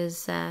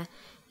 because,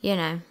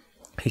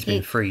 He's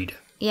been freed.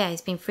 Yeah,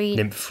 he's been freed.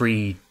 Nim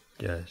freed,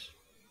 yes.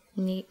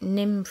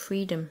 Nim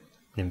freedom.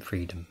 Nim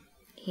freedom.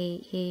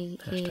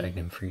 Hashtag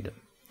Nim freedom.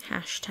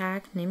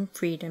 Hashtag Nim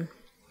freedom.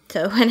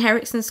 So when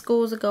Eriksen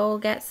scores a goal,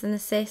 gets an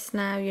assist,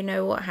 now you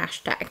know what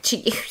hashtag to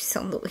use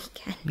on the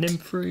weekend. Nim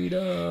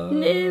freedom.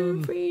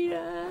 Nim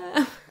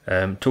freedom.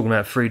 Talking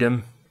about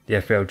freedom, the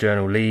FPL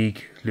Journal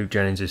League, Luke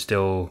Jennings is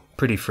still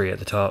pretty free at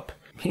the top.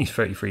 He's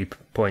 33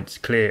 points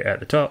clear at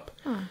the top.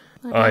 Oh,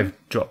 well I've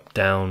dropped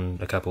down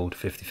a couple to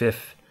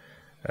 55th,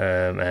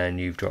 and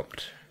you've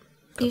dropped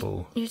a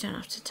couple You don't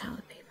have to tell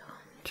the people.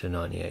 to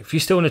 98. If you're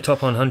still in the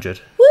top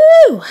 100,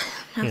 Woo!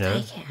 I'll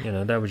take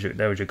it. that was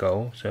your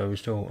goal. So we're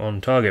still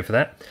on target for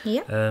that.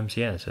 Yeah.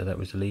 So that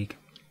was the league.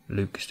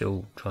 Luke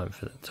still trying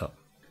for the top.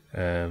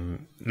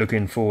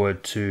 Looking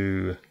forward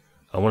to,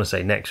 I want to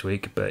say next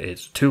week, but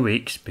it's 2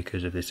 weeks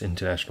because of this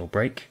international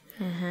break.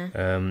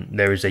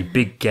 There is a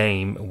big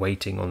game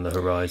waiting on the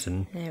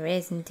horizon. There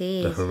is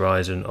indeed. The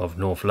horizon of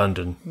North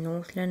London.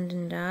 North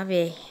London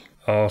derby.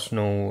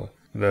 Arsenal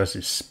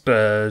versus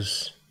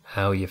Spurs.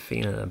 How are you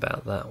feeling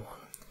about that one?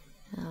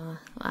 Oh,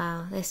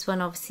 wow. This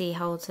one obviously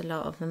holds a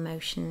lot of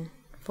emotion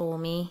for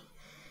me.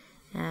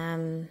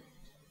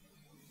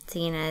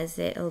 seeing as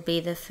it'll be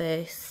the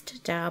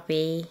first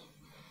derby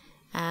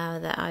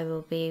that I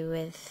will be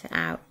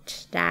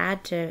without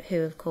Dad,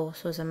 who of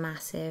course was a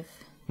massive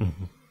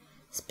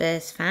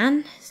Spurs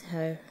fan.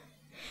 So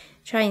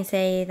try and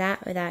say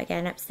that without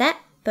getting upset.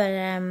 But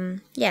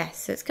yeah,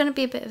 so it's going to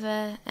be a bit of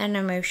an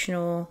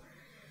emotional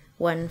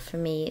one for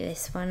me,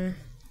 this one.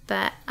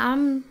 But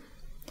I'm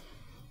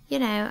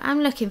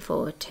looking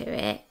forward to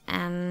it,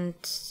 and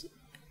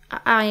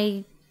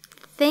I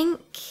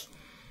think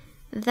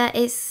that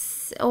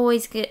it's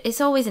always good.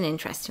 It's always an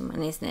interesting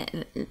one, isn't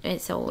it?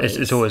 It's always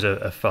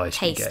a feisty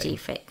tasty game.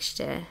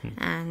 fixture,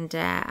 and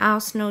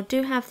Arsenal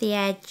do have the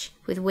edge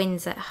with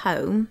wins at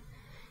home.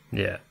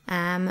 Yeah.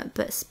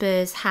 But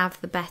Spurs have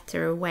the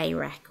better away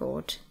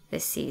record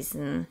this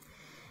season.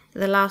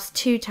 The last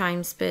 2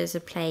 times Spurs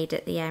have played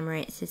at the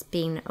Emirates, it's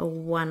been a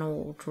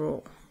 1-1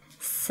 draw.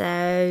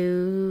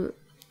 So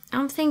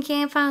I'm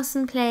thinking if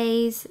Arsenal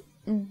plays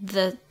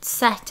the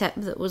setup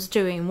that was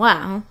doing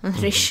well, and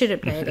that he should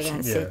have played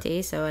against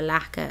City, so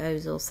Alaka,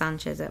 Ozil,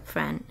 Sanchez up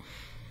front,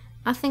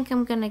 I think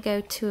I'm going to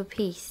go 2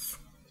 apiece,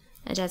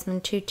 a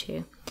Desmond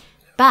Tutu.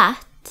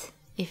 But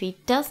if he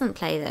doesn't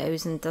play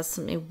those and does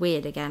something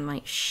weird again,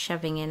 like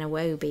shoving in a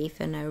Wobie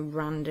for no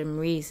random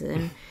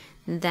reason,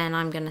 then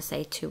I'm going to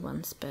say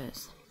 2-1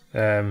 Spurs.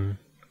 I'm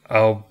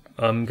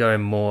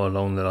going more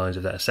along the lines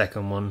of that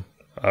second one.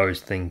 I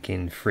was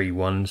thinking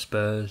 3-1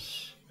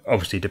 Spurs.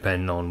 Obviously,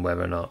 depending on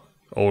whether or not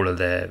all of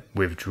their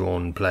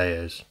withdrawn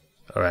players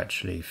are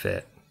actually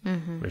fit,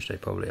 which they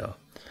probably are.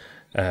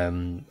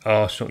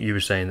 Arsenal, you were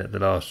saying that the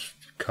last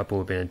couple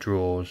have been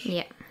draws.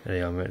 Yeah. At the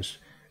Emirates,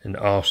 and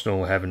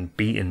Arsenal haven't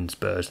beaten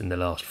Spurs in the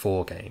last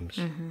 4 games.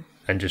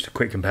 And just a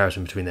quick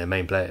comparison between their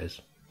main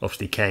players.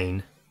 Obviously,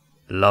 Kane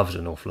loves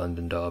a North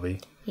London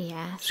derby.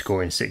 Yes.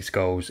 Scoring 6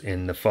 goals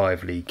in the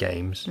 5 league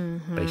games,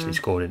 basically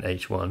scored in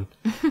H1.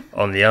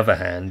 On the other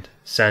hand,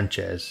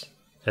 Sanchez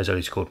has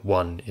only scored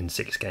 1 in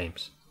 6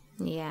 games.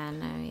 Yeah,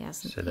 no, he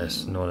hasn't. So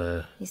that's not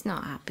a... He's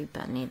not a happy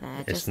bunny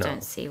there. It's Just not.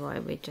 don't see why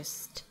we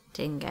just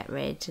didn't get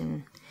rid,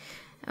 and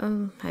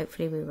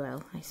hopefully we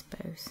will, I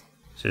suppose.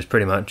 So it's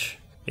pretty much,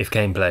 if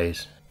Kane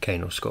plays,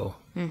 Kane will score,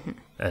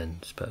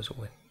 and Spurs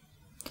will win.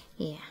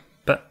 Yeah.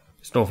 But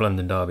it's North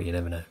London derby, you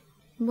never know.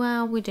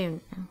 Well, we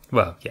don't know.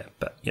 Well, yeah,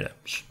 but, we don't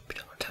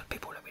want to tell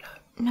people that we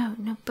know.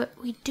 No, but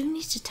we do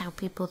need to tell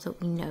people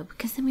that we know,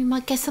 because then we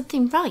might get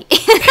something right.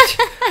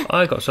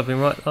 I got something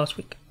right last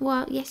week.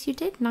 Well, yes, you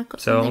did, and I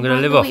got So I'm something going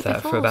right to live the off week that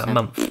before, for about so. a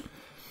month.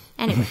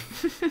 Anyway.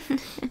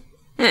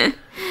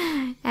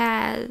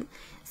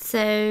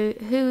 So,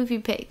 who have you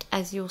picked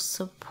as your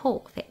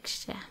support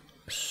fixture?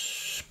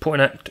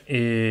 Supporting act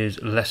is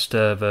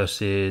Leicester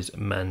versus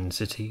Man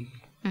City.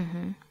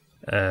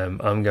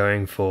 I'm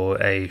going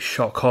for a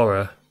shock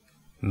horror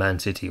Man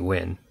City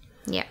win.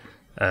 Yeah.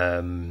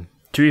 To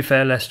be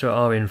fair, Leicester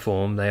are in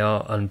form. They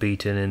are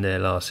unbeaten in their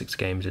last 6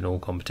 games in all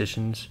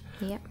competitions.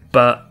 Yeah.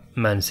 But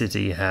Man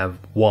City have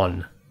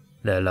won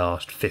their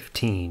last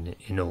 15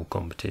 in all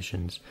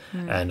competitions.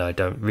 And I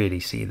don't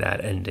really see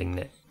that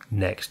ending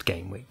next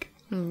game week.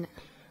 No.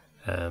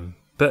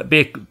 But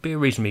be a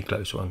reasonably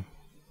close one.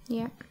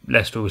 Yeah.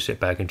 Leicester will sit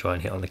back and try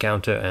and hit on the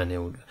counter, and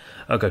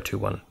I'll go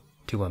 2-1.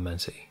 2-1 Man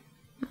City.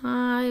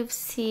 I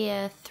see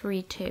a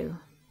 3-2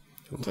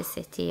 to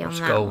City on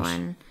that goals.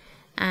 one.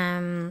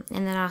 In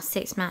the last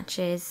 6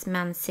 matches,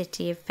 Man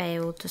City have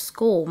failed to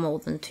score more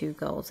than 2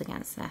 goals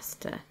against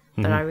Leicester.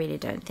 But I really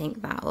don't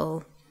think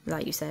that'll,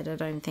 like you said, I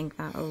don't think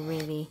that'll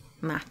really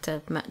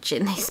matter much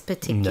in this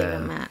particular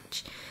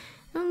match.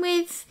 And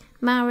with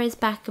Mahrez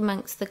back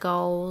amongst the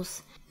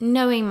goals,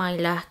 knowing my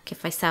luck,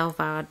 if I sell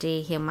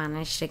Vardy, he'll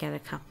manage to get a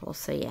couple.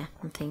 So yeah,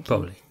 I'm thinking...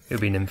 Probably.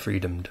 It'll be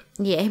Nim-freedomed.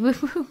 Yeah, we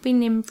will be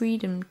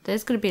Nim-freedomed.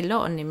 There's going to be a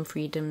lot of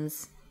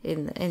Nim-freedoms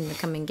in the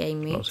coming game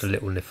weeks. Lots of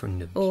little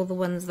Nim-freedoms. All the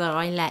ones that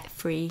I let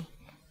free.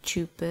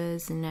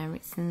 Troopers and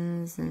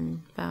Ericssons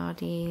and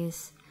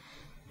Vardys.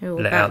 They're all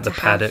Let about out the to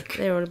paddock. Have,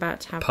 they're all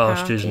about to have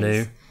Pastures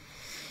new.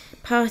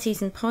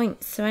 Parties and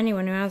points. So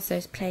anyone who has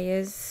those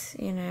players,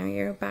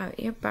 you're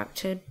about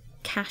to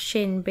cash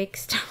in big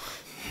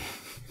stuff.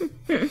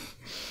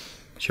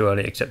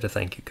 Surely accept a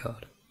thank you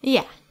card.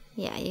 Yeah,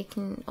 you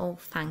can all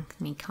thank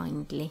me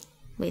kindly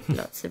with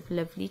lots of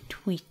lovely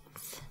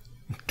tweets.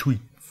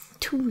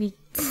 Tweets.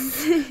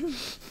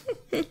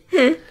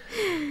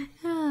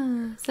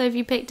 So have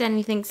you picked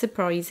anything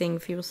surprising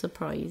for your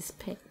surprise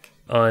pick?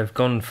 I've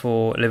gone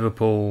for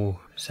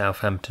Liverpool,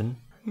 Southampton.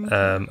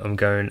 I'm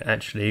going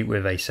actually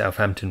with a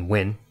Southampton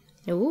win.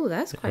 Oh,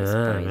 that's quite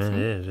surprising.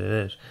 It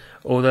is.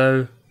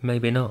 Although,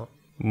 maybe not.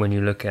 When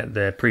you look at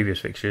their previous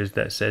fixtures,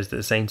 that says that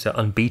the Saints are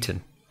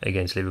unbeaten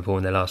against Liverpool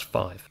in their last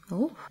 5.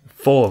 Oh,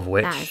 4 of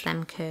which... that is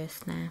them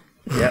cursed now.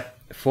 Yeah,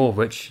 4 of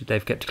which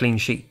they've kept a clean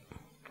sheet.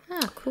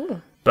 Ah,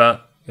 cool.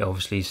 But it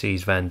obviously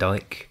sees Van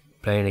Dijk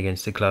playing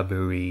against a club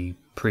who he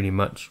pretty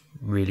much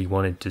really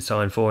wanted to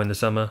sign for in the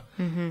summer.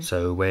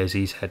 So where's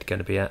his head going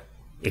to be at?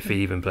 If he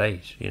even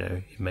plays,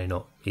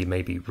 he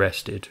may be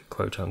rested,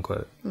 quote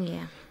unquote.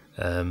 Yeah.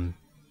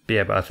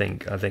 But I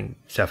think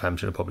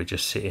Southampton will probably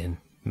just sit in,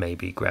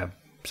 maybe grab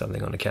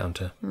something on the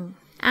counter.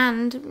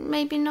 And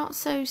maybe not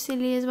so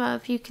silly as well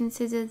if you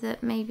consider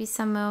that maybe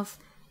some of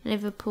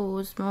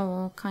Liverpool's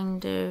more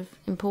kind of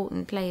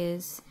important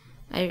players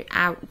are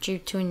out due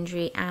to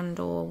injury and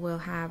or will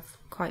have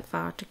quite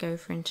far to go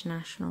for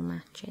international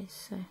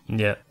matches. So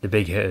Yeah, the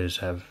big hitters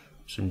have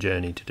some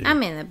journey to do. I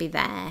mean, they'll be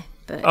there,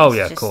 but Oh it's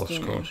yeah, just,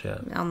 of course, yeah.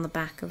 on the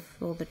back of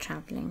all the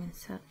travelling and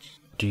such.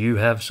 Do you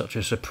have such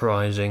a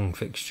surprising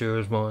fixture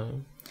as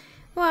mine?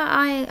 Well,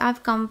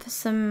 I've gone for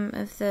some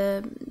of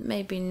the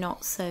maybe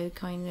not so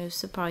kind of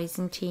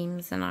surprising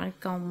teams, and I've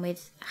gone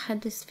with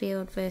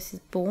Huddersfield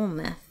versus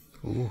Bournemouth.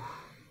 Ooh,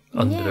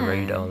 under the Yeah.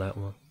 radar, that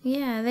one.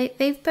 Yeah,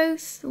 they've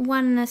both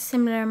won a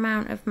similar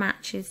amount of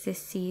matches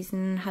this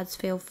season.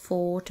 Huddersfield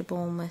 4 to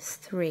Bournemouth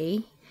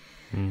 3.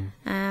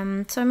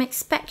 So I'm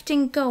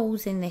expecting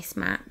goals in this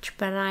match,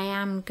 but I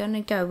am going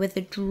to go with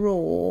a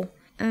draw.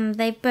 And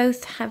they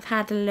both have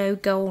had a low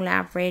goal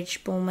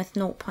average. Bournemouth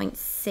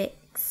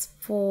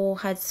 0.64,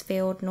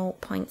 Huddersfield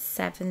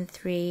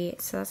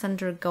 0.73. So that's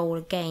under a goal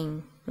a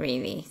game,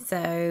 really.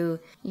 So,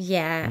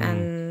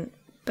 yeah,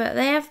 but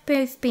they have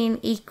both been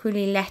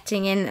equally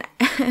letting in,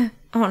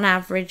 on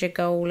average, a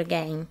goal a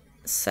game.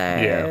 So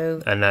Yeah,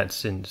 and that's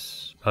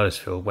since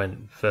Huddersfield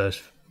went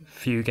first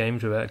few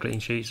games without clean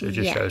sheets. So it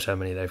just shows how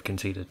many they've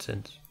conceded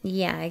since.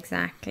 Yeah,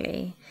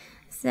 exactly.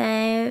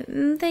 So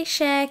they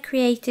share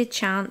created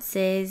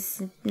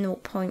chances,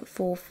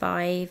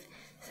 0.45.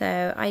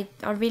 So I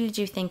really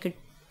do think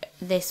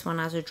this one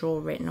has a draw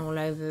written all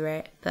over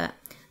it. But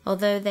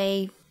although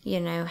they,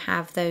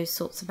 have those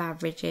sorts of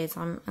averages,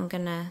 I'm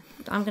gonna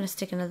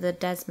stick another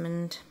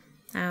Desmond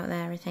out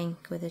there, I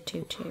think, with a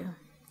 2-2.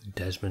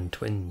 Desmond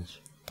Twins.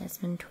 I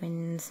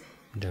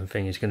don't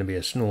think it's going to be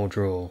a snore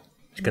draw.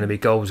 It's going to be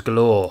goals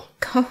galore.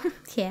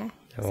 Yeah,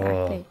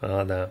 exactly. Oh, I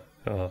like that.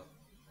 Oh,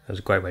 that was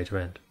a great way to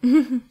end.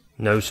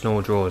 No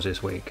snore draws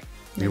this week.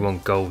 We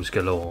want goals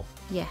galore.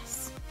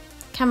 Yes.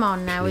 Come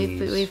on now.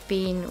 Please. We've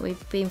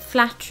been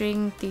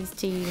flattering these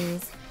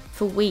teams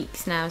for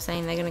weeks now,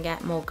 saying they're going to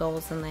get more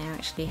goals than they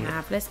actually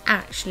have. Let's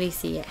actually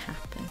see it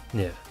happen.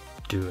 Yeah,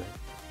 do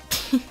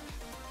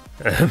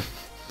it.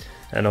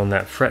 And on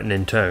that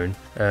threatening tone,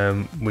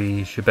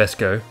 we should best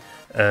go.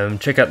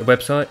 Check out the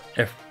website,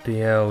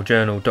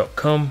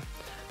 fpljournal.com,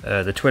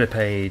 the Twitter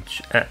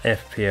page at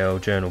FPL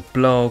Journal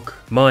blog,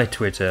 my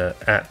Twitter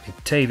at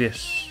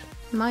Octavius.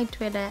 My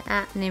Twitter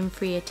at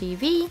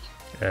NimFreeTV.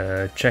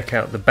 Check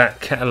out the back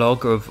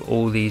catalogue of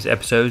all these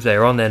episodes.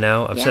 They're on there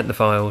now. I've sent the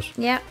files.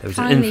 Yep. There was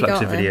an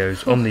influx of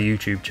videos on the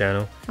YouTube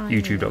channel,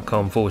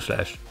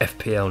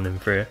 youtube.com/FPL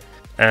Nimfrea,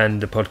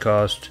 and the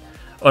podcast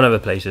on other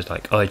places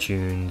like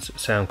iTunes,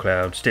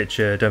 SoundCloud,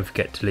 Stitcher. Don't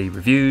forget to leave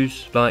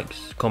reviews,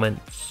 likes,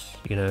 comments,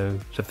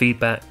 some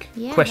feedback,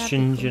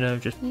 questions,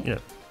 cool.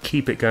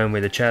 Keep it going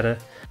with the chatter.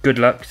 Good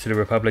luck to the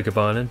Republic of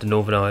Ireland and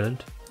Northern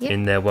Ireland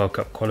in their World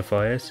Cup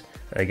qualifiers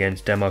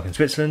against Denmark and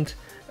Switzerland.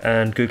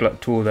 And good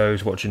luck to all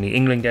those watching the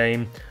England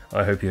game.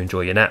 I hope you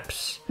enjoy your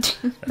naps.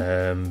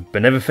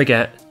 But never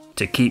forget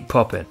to keep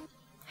popping.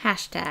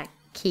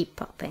 #keep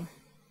popping.